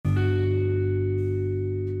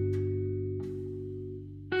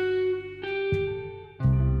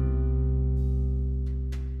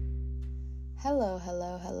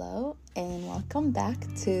welcome back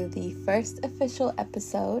to the first official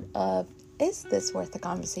episode of Is This Worth a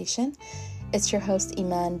Conversation? It's your host,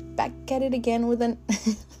 Iman, back at it again with an...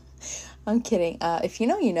 I'm kidding. If you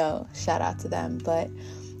know, you know. Shout out to them. But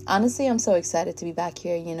honestly, I'm so excited to be back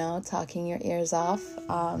here, talking your ears off.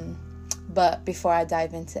 But before I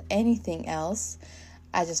dive into anything else,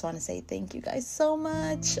 I just want to say thank you guys so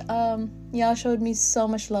much. Y'all showed me so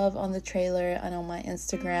much love on the trailer and on my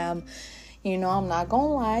Instagram. I'm not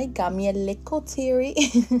gonna lie, got me a little teary.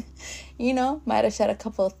 Might have shed a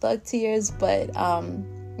couple of thug tears, but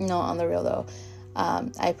no, on the real though,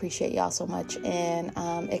 I appreciate y'all so much, and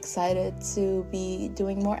I'm excited to be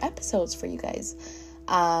doing more episodes for you guys.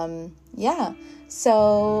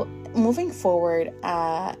 So moving forward,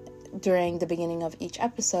 during the beginning of each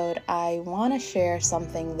episode, I want to share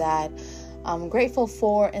something that I'm grateful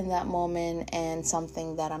for in that moment and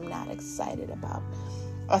something that I'm not excited about.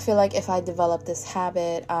 I feel like if I develop this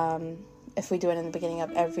habit, if we do it in the beginning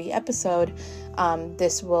of every episode,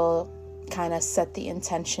 this will kind of set the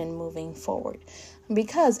intention moving forward.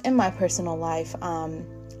 Because in my personal life,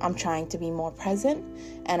 I'm trying to be more present,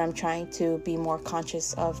 and I'm trying to be more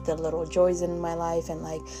conscious of the little joys in my life and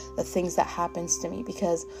like the things that happens to me,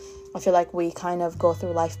 because I feel like we kind of go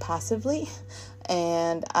through life passively,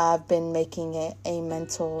 and I've been making it a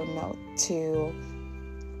mental note to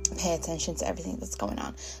pay attention to everything that's going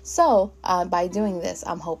on. So by doing this,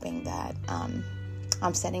 I'm hoping that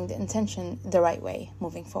I'm setting the intention the right way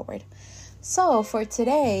moving forward. So for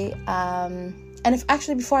today, and if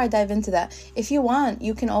actually before I dive into that, if you want,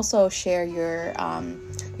 you can also share your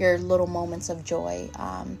little moments of joy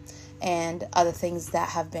and other things that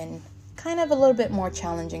have been kind of a little bit more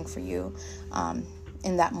challenging for you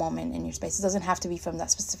in that moment in your space. It doesn't have to be from that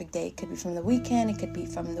specific day. It could be from the weekend. It could be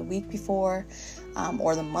from the week before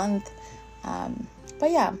or the month. But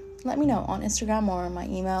yeah, let me know on Instagram, or my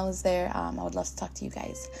email is there. I would love to talk to you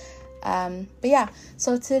guys. But yeah,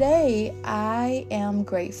 so today I am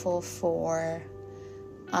grateful for,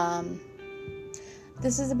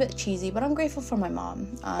 this is a bit cheesy, but I'm grateful for my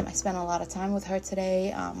mom. I spent a lot of time with her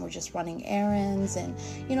today. We're just running errands and,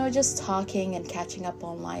 just talking and catching up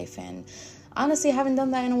on life. And honestly, I haven't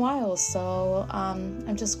done that in a while. So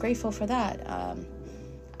I'm just grateful for that.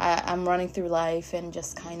 I'm running through life and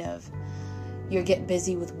just kind of, you get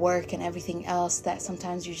busy with work and everything else that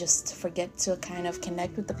sometimes you just forget to kind of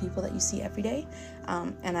connect with the people that you see every day.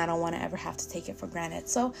 And I don't want to ever have to take it for granted.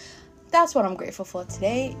 So that's what I'm grateful for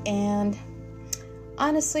today. And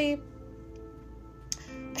honestly,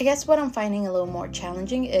 I guess what I'm finding a little more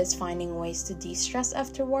challenging is finding ways to de-stress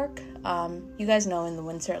after work. You guys know in the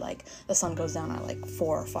winter, like the sun goes down at like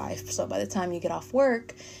 4 or 5. So by the time you get off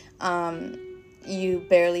work, you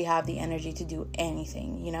barely have the energy to do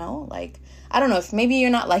anything, like, I don't know if maybe you're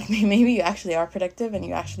not like me, maybe you actually are productive and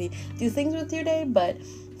you actually do things with your day. But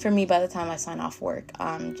for me, by the time I sign off work,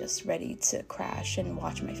 I'm just ready to crash and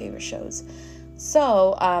watch my favorite shows.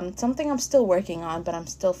 So something I'm still working on, but I'm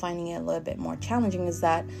still finding it a little bit more challenging, is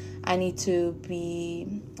that I need to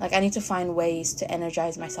find ways to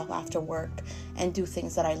energize myself after work and do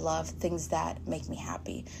things that I love, things that make me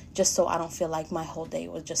happy, just so I don't feel like my whole day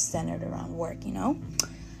was just centered around work,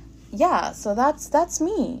 Yeah, so that's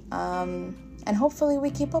me. And hopefully we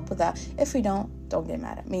keep up with that. If we don't get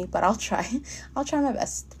mad at me, but I'll try. I'll try my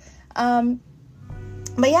best.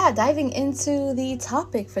 But yeah, diving into the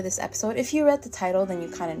topic for this episode. If you read the title, then you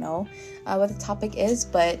kind of know what the topic is,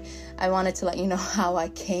 but I wanted to let you know how I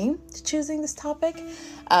came to choosing this topic.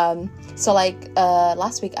 So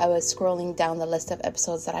last week I was scrolling down the list of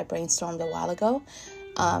episodes that I brainstormed a while ago,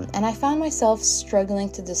 and I found myself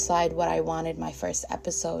struggling to decide what I wanted my first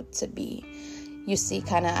episode to be. You see,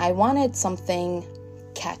 I wanted something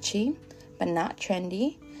catchy, but not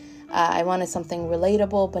trendy. I wanted something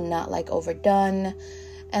relatable, but not like overdone.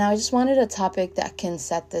 And I just wanted a topic that can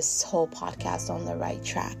set this whole podcast on the right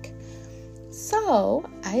track. So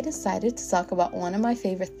I decided to talk about one of my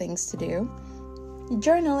favorite things to do,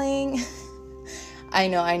 journaling. I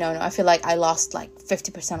know. I feel like I lost like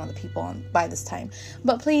 50% of the people by this time.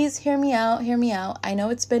 But please hear me out. I know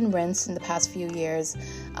it's been rinsed in the past few years.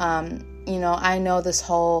 I know this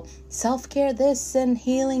whole self-care this and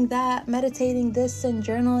healing that, meditating this and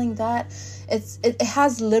journaling that. It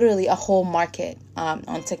has literally a whole market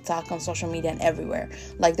on TikTok, on social media, and everywhere.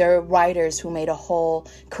 Like, there are writers who made a whole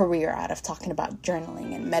career out of talking about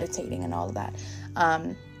journaling and meditating and all of that.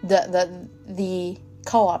 The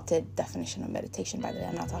co-opted definition of meditation, by the way.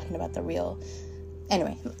 I'm not talking about the real.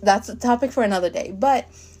 Anyway, that's a topic for another day. But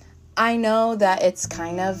I know that it's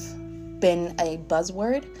kind of been a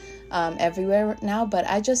buzzword everywhere now, but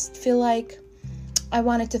I just feel like I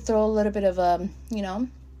wanted to throw a little bit of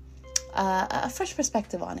a fresh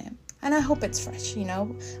perspective on it. And I hope it's fresh,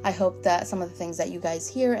 I hope that some of the things that you guys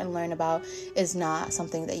hear and learn about is not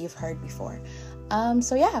something that you've heard before.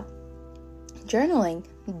 So yeah, journaling.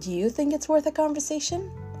 Do you think it's worth a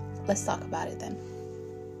conversation? Let's talk about it then.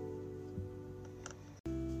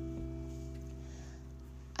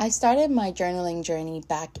 I started my journaling journey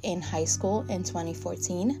back in high school in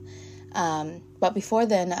 2014. But before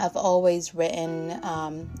then, I've always written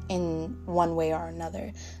in one way or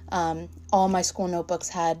another. All my school notebooks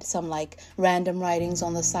had some like random writings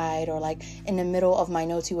on the side, or like in the middle of my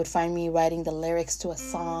notes, you would find me writing the lyrics to a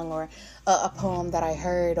song or a poem that I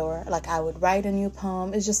heard, or like I would write a new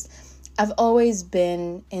poem. It's just, I've always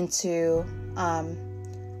been into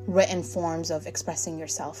written forms of expressing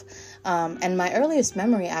yourself. And my earliest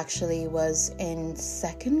memory actually was in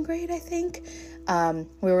second grade, I think.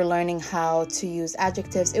 We were learning how to use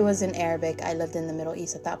adjectives. It was in Arabic. I lived in the Middle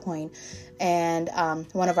East at that point. And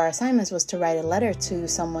one of our assignments was to write a letter to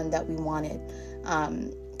someone that we wanted,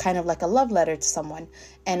 kind of like a love letter to someone.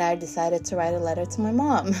 And I decided to write a letter to my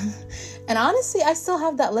mom. And honestly, I still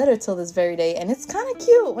have that letter till this very day. And it's kind of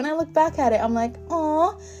cute. When I look back at it, I'm like,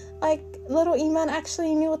 aw, like little Iman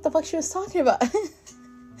actually knew what the fuck she was talking about.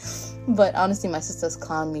 But honestly, my sisters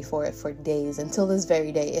clowned me for it for days. Until this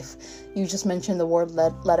very day, if you just mention the word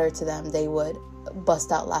letter to them, they would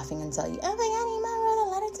bust out laughing and tell you, oh my God, Iman wrote a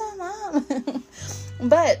letter to her mom.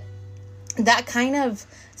 But that kind of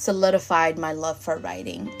solidified my love for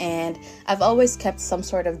writing. And I've always kept some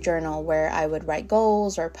sort of journal where I would write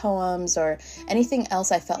goals or poems or anything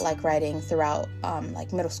else I felt like writing throughout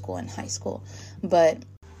like middle school and high school. But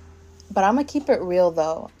I'm gonna keep it real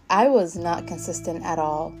though. I was not consistent at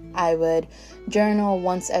all. I would journal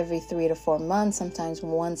once every 3 to 4 months, sometimes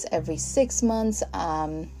once every 6 months.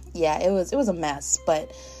 It was a mess.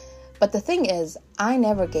 But the thing is, I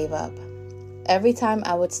never gave up. Every time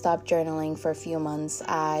I would stop journaling for a few months,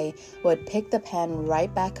 I would pick the pen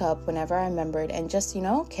right back up whenever I remembered and just,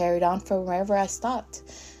 carried on from wherever I stopped.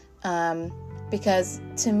 Because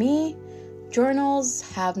to me, journals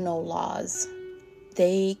have no laws.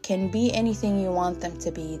 They can be anything you want them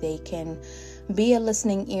to be. They can be a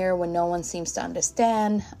listening ear when no one seems to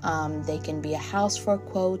understand. They can be a house for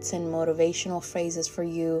quotes and motivational phrases for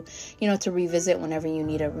you, to revisit whenever you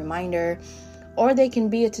need a reminder. Or they can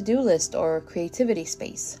be a to-do list or a creativity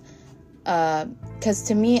space. Because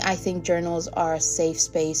to me, I think journals are a safe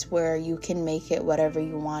space where you can make it whatever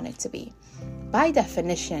you want it to be. By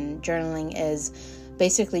definition, journaling is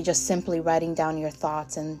basically just simply writing down your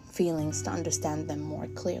thoughts and feelings to understand them more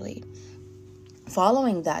clearly.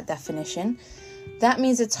 Following that definition, that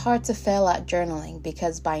means it's hard to fail at journaling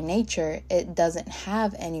because by nature, it doesn't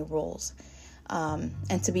have any rules.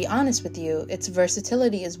 And to be honest with you, its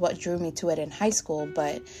versatility is what drew me to it in high school,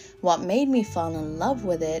 but what made me fall in love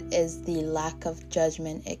with it is the lack of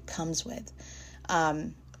judgment it comes with.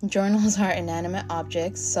 Journals are inanimate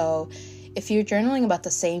objects, so if you're journaling about the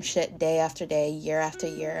same shit day after day, year after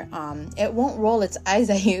year, it won't roll its eyes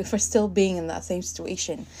at you for still being in that same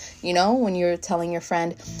situation. When you're telling your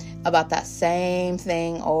friend about that same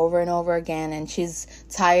thing over and over again, and she's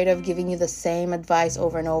tired of giving you the same advice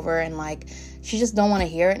over and over, and like, she just don't want to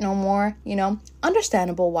hear it no more,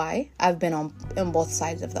 Understandable why. I've been on both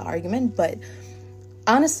sides of the argument, but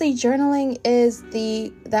honestly, journaling is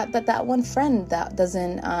that one friend that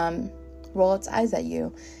doesn't roll its eyes at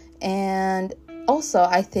you. And also,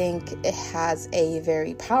 I think it has a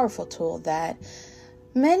very powerful tool that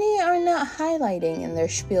many are not highlighting in their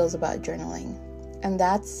spiels about journaling, and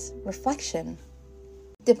that's reflection.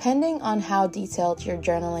 Depending on how detailed your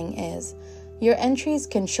journaling is, your entries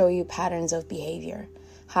can show you patterns of behavior,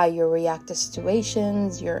 how you react to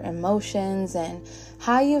situations, your emotions, and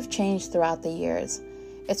how you've changed throughout the years.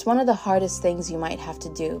 It's one of the hardest things you might have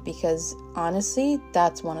to do because, honestly,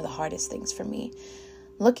 that's one of the hardest things for me.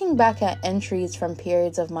 Looking back at entries from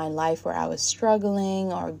periods of my life where I was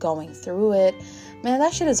struggling or going through it, man,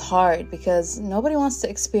 that shit is hard because nobody wants to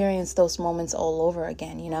experience those moments all over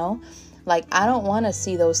again, Like, I don't want to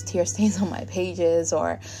see those tear stains on my pages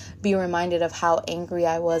or be reminded of how angry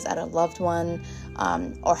I was at a loved one,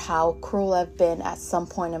 or how cruel I've been at some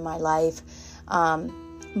point in my life.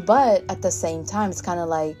 But at the same time, it's kind of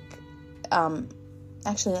like,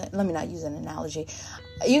 actually, let me not use an analogy.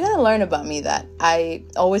 You're going to learn about me that I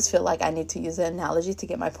always feel like I need to use an analogy to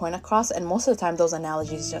get my point across. And most of the time, those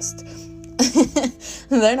analogies just,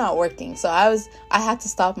 they're not working. So I had to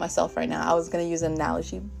stop myself right now. I was going to use an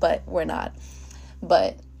analogy, but we're not.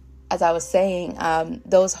 But as I was saying,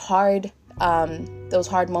 those hard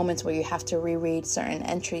moments where you have to reread certain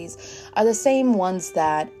entries are the same ones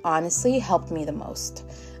that honestly helped me the most.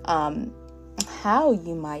 How,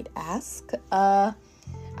 you might ask?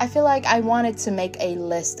 I feel like I wanted to make a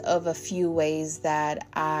list of a few ways that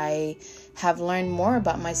I have learned more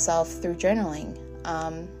about myself through journaling.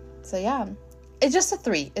 So yeah, it's just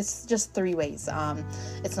three ways.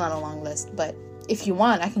 It's not a long list, but if you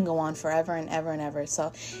want, I can go on forever and ever and ever.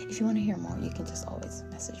 So if you want to hear more, you can just always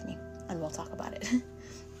message me and we'll talk about it.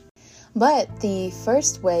 But the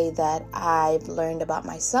first way that I've learned about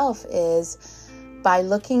myself is by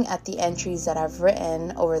looking at the entries that I've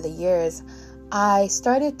written over the years. I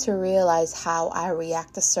started to realize how I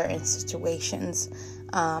react to certain situations.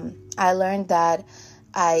 I learned that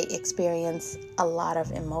I experience a lot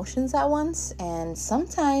of emotions at once, and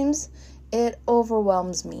sometimes it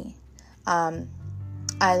overwhelms me. I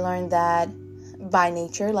learned that by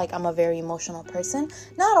nature, like, I'm a very emotional person.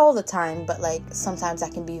 Not all the time, but like sometimes I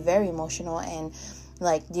can be very emotional, and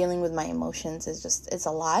like dealing with my emotions it's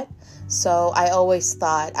a lot. So I always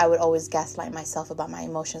thought I would always gaslight myself about my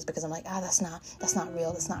emotions because I'm like, that's not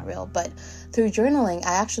real. But through journaling,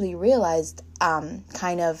 I actually realized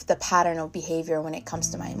kind of the pattern of behavior when it comes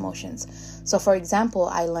to my emotions. So for example,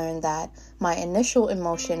 I learned that my initial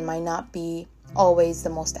emotion might not be always the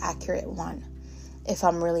most accurate one. If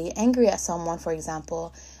I'm really angry at someone, for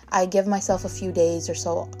example, I give myself a few days or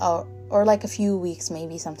so, or like a few weeks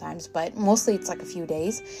maybe sometimes, but mostly it's like a few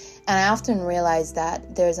days. And I often realize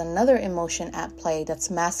that there's another emotion at play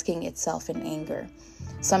that's masking itself in anger.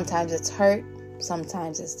 Sometimes it's hurt,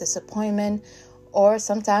 sometimes it's disappointment, or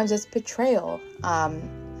sometimes it's betrayal.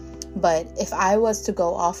 But if I was to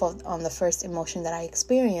go off on the first emotion that I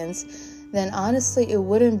experienced, then honestly it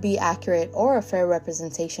wouldn't be accurate or a fair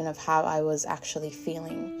representation of how I was actually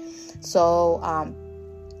feeling. So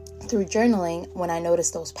through journaling, when I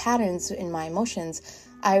noticed those patterns in my emotions,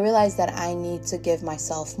 I realized that I need to give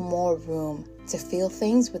myself more room to feel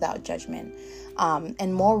things without judgment,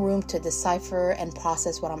 and more room to decipher and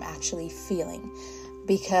process what I'm actually feeling.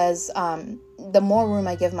 Because the more room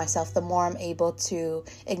I give myself, the more I'm able to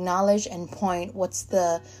acknowledge and point what's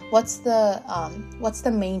the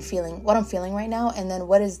main feeling, what I'm feeling right now, and then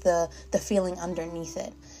what is the feeling underneath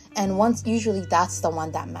it. And usually that's the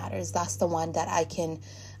one that matters. That's the one that I can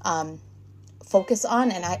focus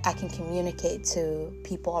on, and I can communicate to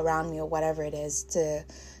people around me or whatever it is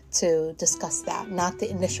to discuss that, not the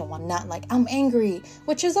initial one, not like I'm angry,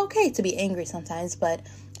 which is okay to be angry sometimes, but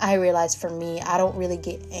I realize for me, I don't really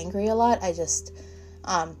get angry a lot. I just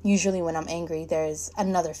usually when I'm angry, there's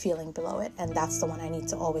another feeling below it, and that's the one I need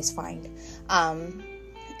to always find.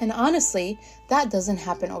 And honestly, that doesn't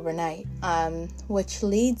happen overnight, which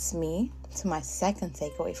leads me to my second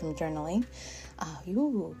takeaway from journaling.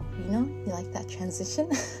 You like that transition?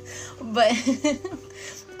 But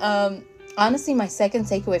honestly, my second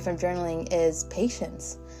takeaway from journaling is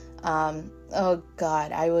patience. Oh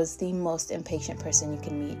God, I was the most impatient person you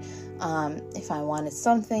can meet. If I wanted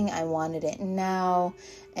something, I wanted it now,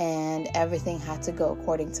 and everything had to go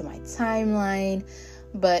according to my timeline.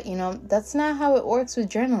 But that's not how it works with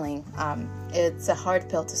journaling. It's a hard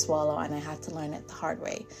pill to swallow, and I had to learn it the hard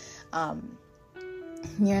way.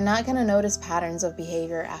 You're not going to notice patterns of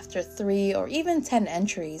behavior after 3 or even 10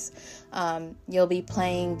 entries. You'll be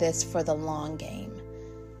playing this for the long game.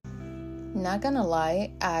 Not gonna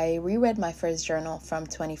lie, I reread my first journal from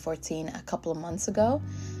 2014 a couple of months ago,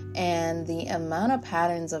 and the amount of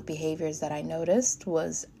patterns of behaviors that I noticed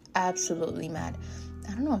was absolutely mad.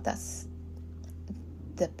 I don't know if that's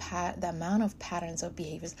the amount of patterns of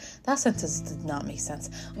behaviors. That sentence did not make sense,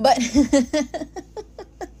 but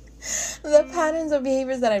the patterns of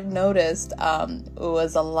behaviors that I've noticed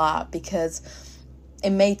was a lot, because it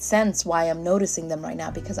made sense why I'm noticing them right now,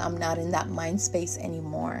 because I'm not in that mind space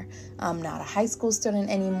anymore. I'm not a high school student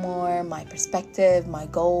anymore. My perspective, my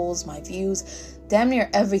goals, my views, damn near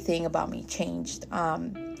everything about me changed.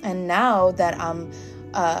 And now that I'm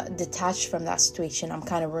detached from that situation, I'm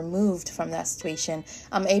kind of removed from that situation,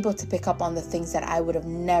 I'm able to pick up on the things that I would have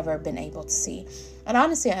never been able to see. And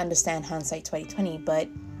honestly, I understand hindsight 2020, but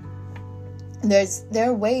there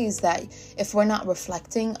are ways that if we're not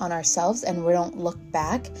reflecting on ourselves and we don't look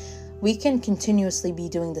back, we can continuously be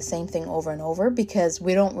doing the same thing over and over, because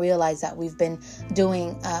we don't realize that we've been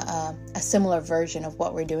doing a similar version of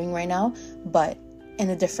what we're doing right now, but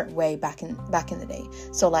in a different way back in the day.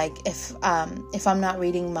 So like if I'm not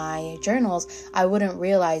reading my journals, I wouldn't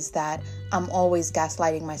realize that I'm always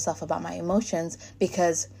gaslighting myself about my emotions,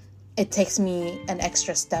 because it takes me an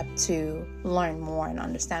extra step to learn more and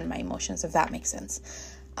understand my emotions, if that makes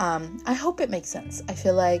sense. I hope it makes sense. I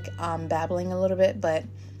feel like I'm babbling a little bit, but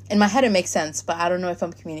in my head it makes sense, but I don't know if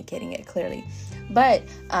I'm communicating it clearly. But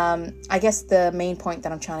I guess the main point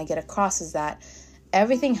that I'm trying to get across is that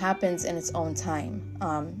everything happens in its own time.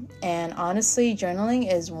 And honestly,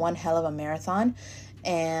 journaling is one hell of a marathon,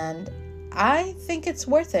 and I think it's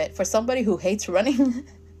worth it for somebody who hates running.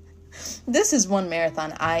 This is one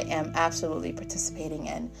marathon I am absolutely participating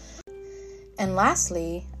in. And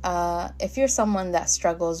lastly, if you're someone that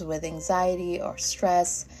struggles with anxiety or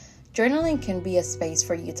stress, journaling can be a space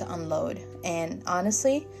for you to unload. And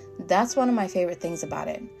honestly, that's one of my favorite things about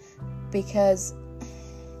it. Because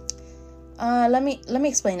let me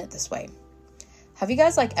explain it this way. Have you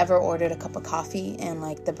guys ever ordered a cup of coffee and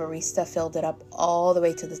the barista filled it up all the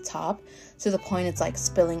way to the top to the point it's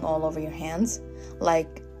spilling all over your hands?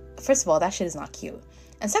 First of all, that shit is not cute.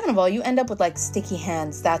 And second of all, you end up with sticky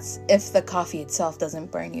hands. That's if the coffee itself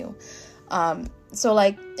doesn't burn you. So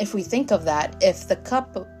if we think of that, if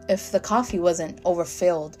the coffee wasn't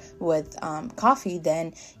overfilled with coffee,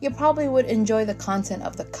 then you probably would enjoy the content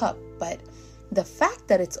of the cup. But the fact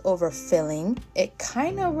that it's overfilling, it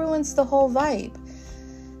kind of ruins the whole vibe.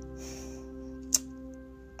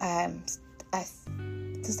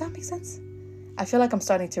 Does that make sense? I feel like I'm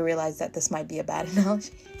starting to realize that this might be a bad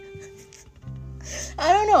analogy.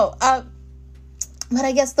 I don't know. But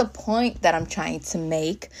I guess the point that I'm trying to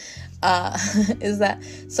make is that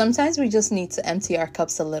sometimes we just need to empty our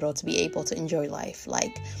cups a little to be able to enjoy life.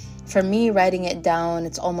 For me, writing it down,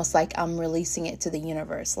 it's almost like I'm releasing it to the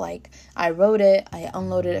universe. I wrote it, I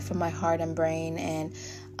unloaded it from my heart and brain, and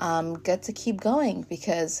I'm good to keep going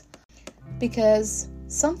because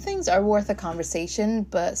some things are worth a conversation,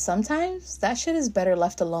 but sometimes that shit is better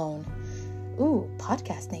left alone. Ooh,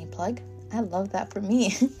 podcast name plug. I love that for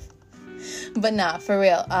me. But nah, for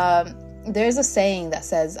real. There's a saying that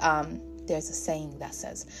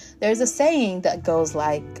goes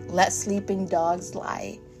let sleeping dogs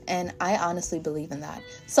lie. And I honestly believe in that.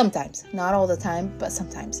 Sometimes, not all the time, but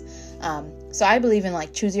sometimes. So I believe in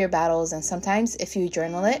choose your battles. And sometimes if you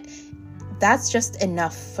journal it, that's just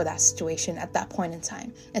enough for that situation at that point in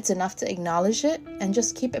time. It's enough to acknowledge it and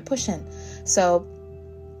just keep it pushing. So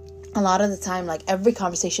a lot of the time, every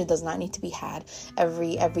conversation does not need to be had.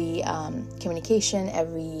 Every communication,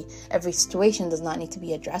 every situation does not need to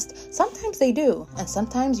be addressed. Sometimes they do, and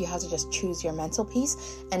sometimes you have to just choose your mental peace.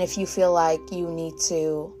 And if you feel like you need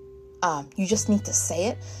to, you just need to say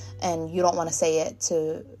it, and you don't want to say it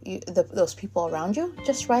to those people around you,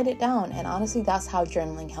 just write it down. And honestly, that's how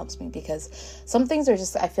journaling helps me, because some things are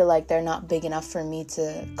just, I feel like they're not big enough for me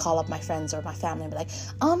to call up my friends or my family and be like,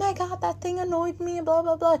 oh my God, that thing annoyed me, blah,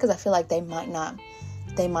 blah, blah. Because I feel like they might not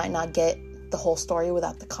get the whole story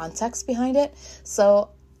without the context behind it. So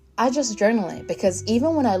I just journal it, because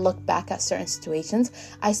even when I look back at certain situations,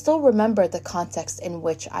 I still remember the context in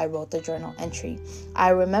which I wrote the journal entry. I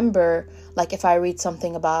remember, if I read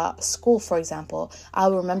something about school, for example,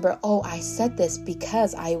 I'll remember, oh, I said this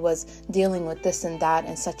because I was dealing with this and that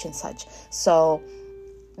and such and such. So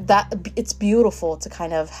that it's beautiful to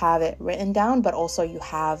kind of have it written down, but also you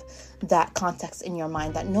have that context in your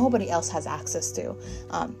mind that nobody else has access to.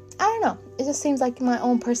 I don't know. It just seems like my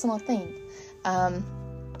own personal thing.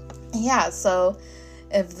 Yeah, so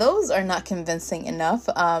if those are not convincing enough,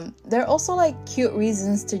 there are also cute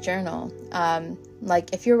reasons to journal.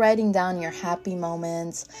 If you're writing down your happy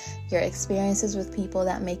moments, your experiences with people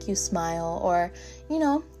that make you smile, or,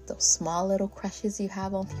 those small little crushes you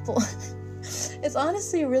have on people. It's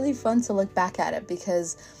honestly really fun to look back at it,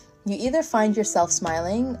 because you either find yourself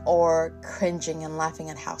smiling or cringing and laughing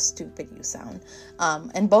at how stupid you sound.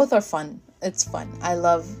 And both are fun. It's fun. I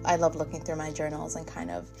love looking through my journals and kind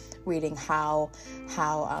of reading how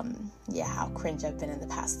cringe I've been in the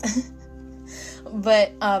past.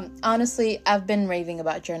 But honestly, I've been raving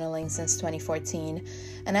about journaling since 2014,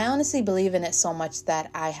 and I honestly believe in it so much that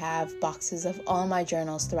I have boxes of all my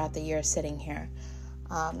journals throughout the year sitting here.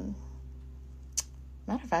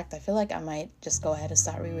 Matter of fact, I feel like I might just go ahead and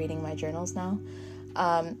start rereading my journals now,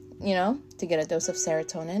 to get a dose of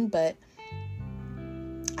serotonin. But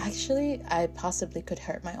actually, I possibly could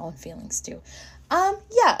hurt my own feelings too.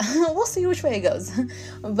 We'll see which way it goes.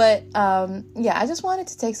 But I just wanted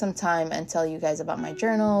to take some time and tell you guys about my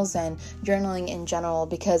journals and journaling in general,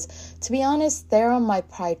 because to be honest, they're on my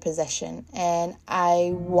pride possession, and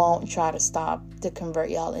I won't try to stop to convert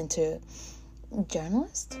y'all into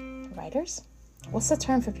journalists, writers. What's the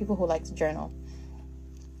term for people who like to journal?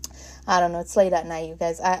 I don't know. It's late at night, you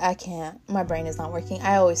guys. I can't. My brain is not working.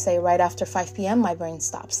 I always say right after 5 p.m. my brain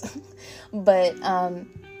stops. But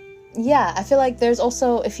I feel like there's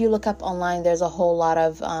also, if you look up online, there are a whole lot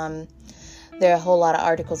of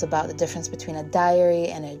articles about the difference between a diary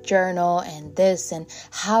and a journal, and this and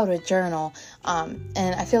how to journal.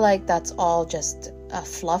 And I feel like that's all just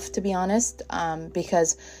fluff, to be honest,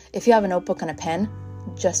 because If you have a notebook and a pen,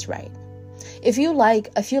 just write. If you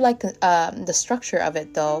like the structure of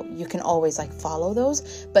it, though, you can always like follow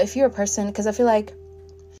those. But if you're a person, because I feel like,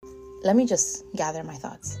 let me just gather my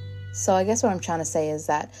thoughts. So I guess what I'm trying to say is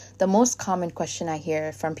that the most common question I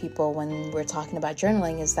hear from people when we're talking about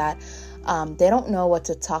journaling is that they don't know what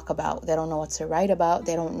to talk about. They don't know what to write about.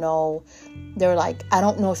 They're like, I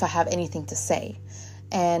don't know if I have anything to say.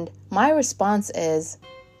 And my response is,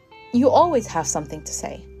 you always have something to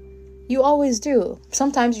say. You always do.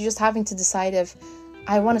 Sometimes you're just having to decide if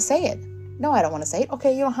I want to say it. No, I don't want to say it.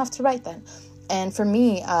 Okay, you don't have to write then. And for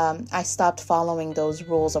me, I stopped following those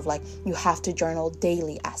rules of like, you have to journal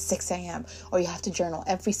daily at 6 a.m. or you have to journal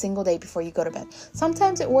every single day before you go to bed.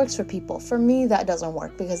 Sometimes it works for people. For me, that doesn't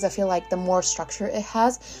work because I feel like the more structure it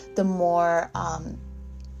has, the more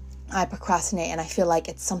I procrastinate, and I feel like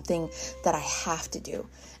it's something that I have to do.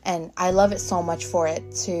 And I love it so much for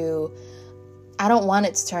it to... I don't want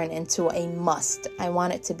it to turn into a must. I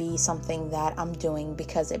want it to be something that I'm doing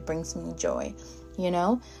because it brings me joy, you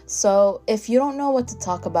know? So if you don't know what to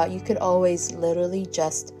talk about, you could always literally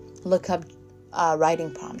just look up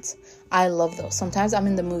writing prompts. I love those. Sometimes I'm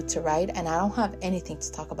in the mood to write and I don't have anything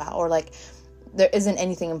to talk about, or like there isn't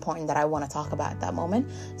anything important that I want to talk about at that moment.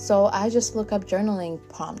 So I just look up journaling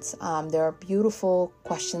prompts. There are beautiful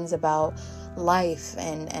questions about life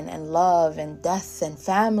and love and death and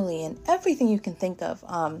family and everything you can think of.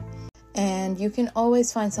 And you can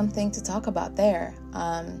always find something to talk about there.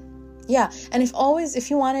 Yeah. And if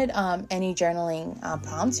you wanted any journaling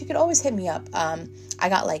prompts, you could always hit me up. I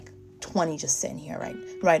got like 20 just sitting here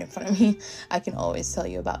right in front of me. I can always tell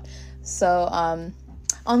you about. So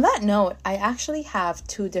on that note, I actually have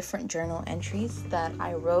 2 different journal entries that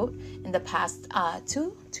I wrote in the past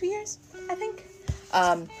 2 years, I think.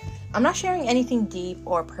 I'm not sharing anything deep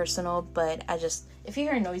or personal, but if you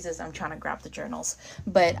hear noises, I'm trying to grab the journals.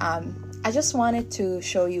 But I just wanted to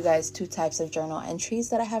show you guys 2 types of journal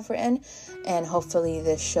entries that I have written, and hopefully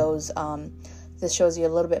this shows you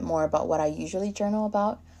a little bit more about what I usually journal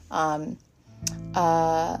about.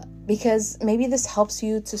 Because maybe this helps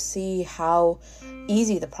you to see how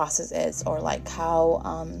easy the process is, or like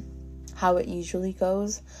how it usually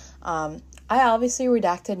goes. I obviously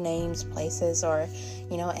redacted names, places, or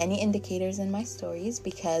any indicators in my stories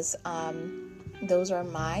because those are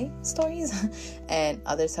my stories and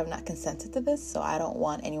others have not consented to this, so I don't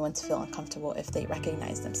want anyone to feel uncomfortable if they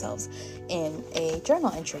recognize themselves in a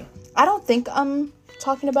journal entry. I don't think I'm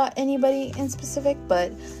talking about anybody in specific,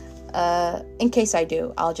 but in case I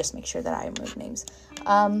do, I'll just make sure that I remove names.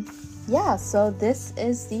 So this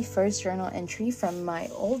is the first journal entry from my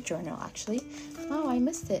old journal, actually. Oh, I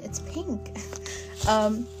missed it. It's pink.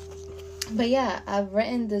 But yeah, I've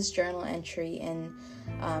written this journal entry in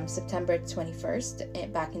September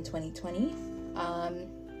 21st, back in 2020.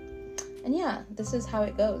 And yeah, this is how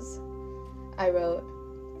it goes. I wrote,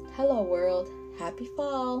 "Hello world, happy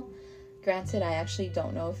fall." Granted, I actually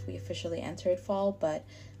don't know if we officially entered fall, but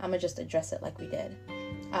I'm gonna just address it like we did.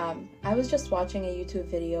 I was just watching a YouTube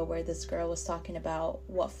video where this girl was talking about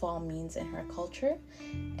what fall means in her culture,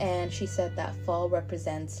 and she said that fall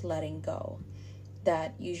represents letting go.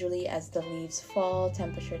 That usually as the leaves fall,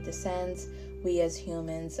 temperature descends, we as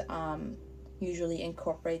humans usually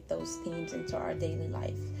incorporate those themes into our daily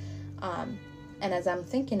life. And as I'm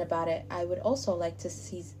thinking about it, I would also like to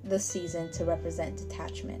see this season to represent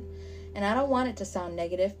detachment. And I don't want it to sound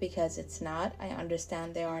negative because it's not. I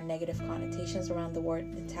understand there are negative connotations around the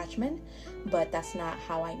word detachment, but that's not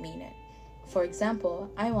how I mean it. For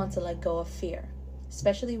example, I want to let go of fear,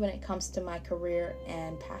 especially when it comes to my career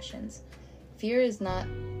and passions. Fear is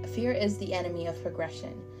the enemy of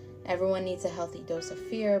progression. Everyone needs a healthy dose of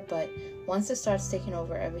fear, but once it starts taking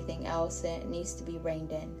over everything else, it needs to be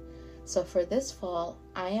reined in. So for this fall,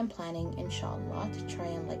 I am planning, inshallah, to try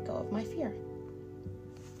and let go of my fear.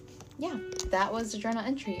 Yeah, that was the journal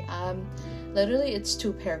entry. Literally it's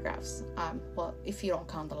 2 paragraphs. Well, if you don't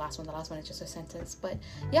count the last one is just a sentence. But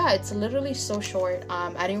yeah, it's literally so short.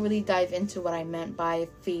 I didn't really dive into what I meant by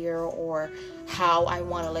fear or how I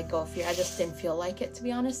want to let go of fear. I just didn't feel like it, to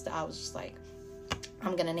be honest. I was just like,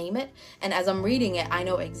 I'm gonna name it, and as I'm reading it, I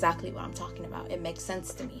know exactly what I'm talking about. It makes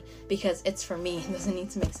sense to me because it's for me. It doesn't need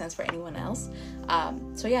to make sense for anyone else.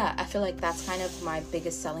 So yeah, I feel like that's kind of my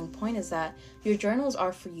biggest selling point, is that your journals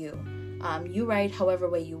are for you. You write however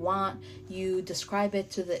way you want. You describe it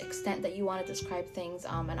to the extent that you want to describe things.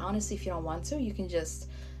 And honestly, if you don't want to, you can just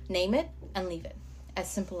name it and leave it. As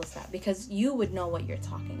simple as that, because you would know what you're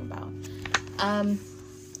talking about.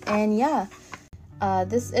 And yeah.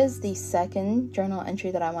 This is the second journal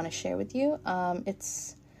entry that I want to share with you.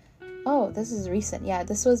 It's Oh, this is recent. Yeah,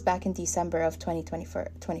 this was back in December of 2021.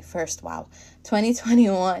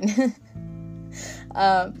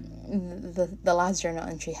 The last journal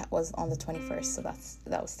entry was on the 21st, so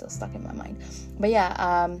that was still stuck in my mind. But yeah,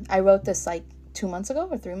 I wrote this like 2 months ago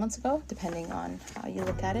or 3 months ago, depending on how you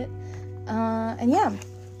look at it. And yeah,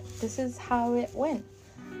 this is how it went.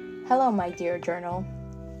 Hello, my dear journal.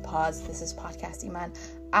 Pause. This is Podcast Iman.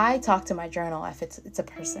 I talk to my journal if it's a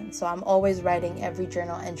person. So I'm always writing every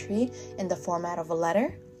journal entry in the format of a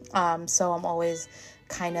letter. So I'm always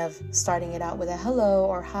kind of starting it out with a hello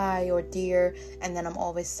or hi or dear, and then I'm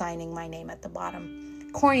always signing my name at the bottom.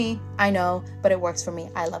 Corny, I know, but it works for me.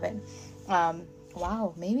 I love it.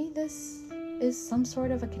 Wow, maybe this is some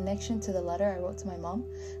sort of a connection to the letter I wrote to my mom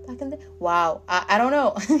back in the day. Wow, I don't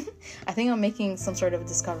know. I think I'm making some sort of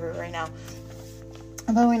discovery right now.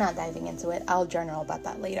 But we're not diving into it. I'll journal about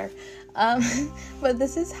that later. But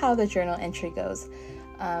this is how the journal entry goes.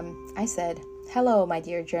 I said, hello, my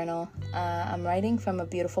dear journal. I'm writing from a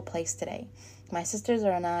beautiful place today. My sisters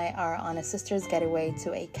and I are on a sister's getaway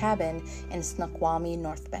to a cabin in Snoqualmie,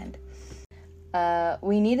 North Bend.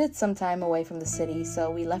 We needed some time away from the city,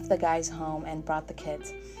 so we left the guys home and brought the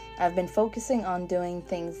kids. I've been focusing on doing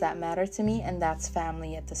things that matter to me, and that's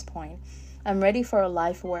family at this point. I'm ready for a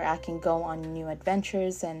life where I can go on new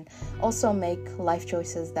adventures and also make life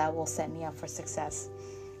choices that will set me up for success.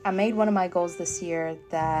 I made one of my goals this year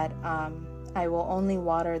that I will only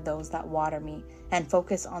water those that water me and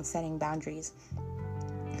focus on setting boundaries.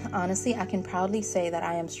 Honestly, I can proudly say that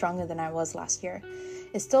I am stronger than I was last year.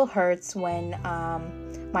 It still hurts when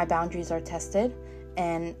my boundaries are tested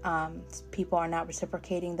and people are not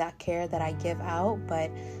reciprocating that care that I give out, but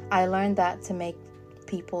I learned that to make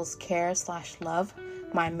people's care/love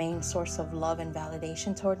my main source of love and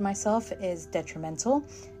validation toward myself is detrimental,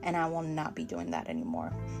 and I will not be doing that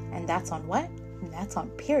anymore. And that's on what? That's on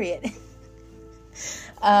period.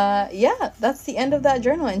 Yeah, that's the end of that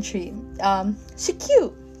journal entry. She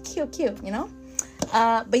cute, you know?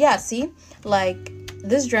 But yeah, see, like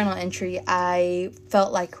this journal entry, I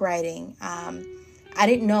felt like writing. I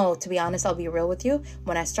didn't know, to be honest, I'll be real with you.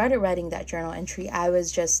 When I started writing that journal entry, I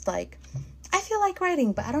was just like, I feel like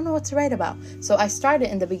writing, but I don't know what to write about. So I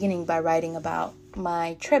started in the beginning by writing about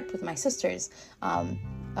my trip with my sisters.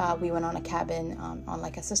 We went on a cabin on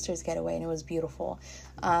like a sister's getaway, and it was beautiful.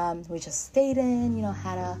 We just stayed in, we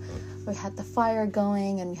had the fire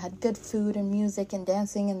going, and we had good food and music and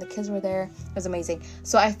dancing, and the kids were there. It was amazing.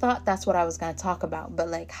 So I thought that's what I was going to talk about, but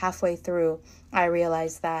like halfway through, I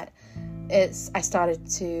realized that I started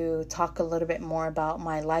to talk a little bit more about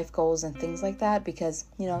my life goals and things like that because,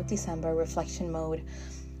 December, reflection mode.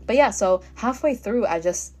 But yeah, so halfway through, I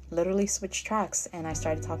just literally switched tracks and I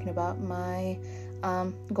started talking about my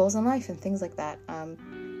goals in life and things like that. My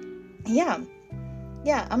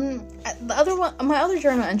other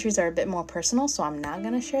journal entries are a bit more personal, so I'm not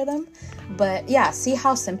going to share them. But yeah, see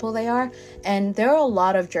how simple they are? And there are a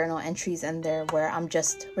lot of journal entries in there where I'm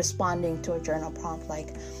just responding to a journal prompt,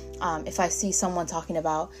 like, if I see someone talking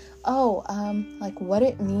about, what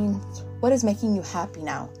it means, what is making you happy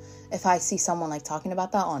now? If I see someone like talking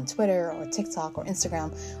about that on Twitter or TikTok or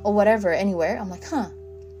Instagram or whatever, anywhere, I'm like,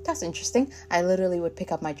 that's interesting. I literally would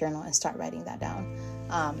pick up my journal and start writing that down.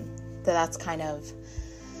 That's kind of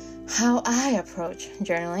how I approach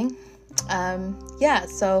journaling.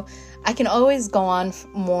 So I can always go on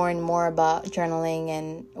more and more about journaling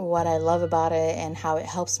and what I love about it and how it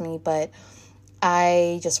helps me, but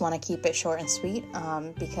I just want to keep it short and sweet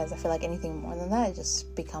because I feel like anything more than that, it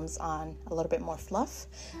just becomes on a little bit more fluff.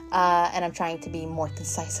 And I'm trying to be more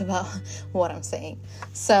concise about what I'm saying.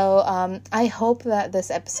 So I hope that this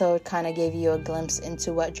episode kind of gave you a glimpse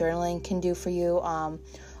into what journaling can do for you,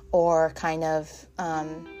 or kind of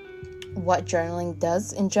what journaling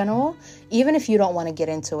does in general. Even if you don't want to get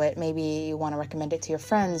into it, maybe you want to recommend it to your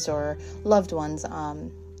friends or loved ones,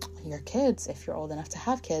 your kids, if you're old enough to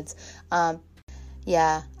have kids.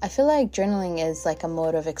 Yeah, I feel like journaling is like a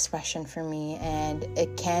mode of expression for me, and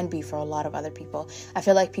it can be for a lot of other people. I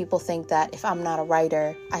feel like people think that if I'm not a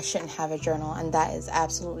writer, I shouldn't have a journal, and that is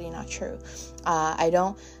absolutely not true. I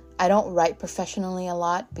don't write professionally a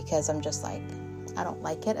lot because I'm just like, I don't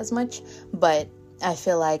like it as much, but I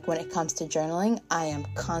feel like when it comes to journaling, I am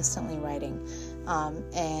constantly writing,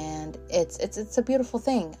 and it's a beautiful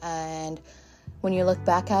thing. And when you look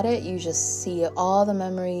back at it, you just see all the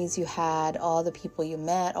memories you had, all the people you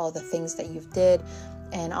met, all the things that you've did.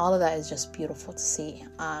 And all of that is just beautiful to see.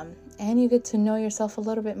 And you get to know yourself a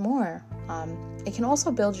little bit more. It can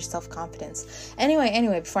also build your self-confidence.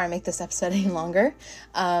 Anyway, before I make this episode any longer,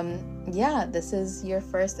 this is your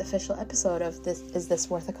first official episode of this. Is this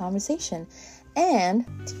worth a conversation? And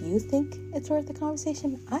do you think it's worth a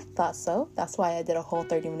conversation? I thought so. That's why I did a whole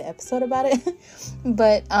 30-minute episode about it.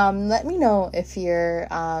 But let me know if you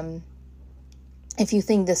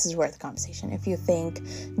think this is worth a conversation, if you think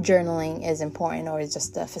journaling is important, or it's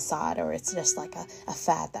just a facade, or it's just like a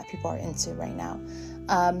fad that people are into right now.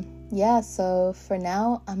 So for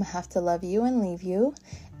now, I'm gonna have to love you and leave you,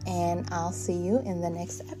 and I'll see you in the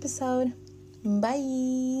next episode.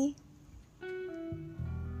 Bye.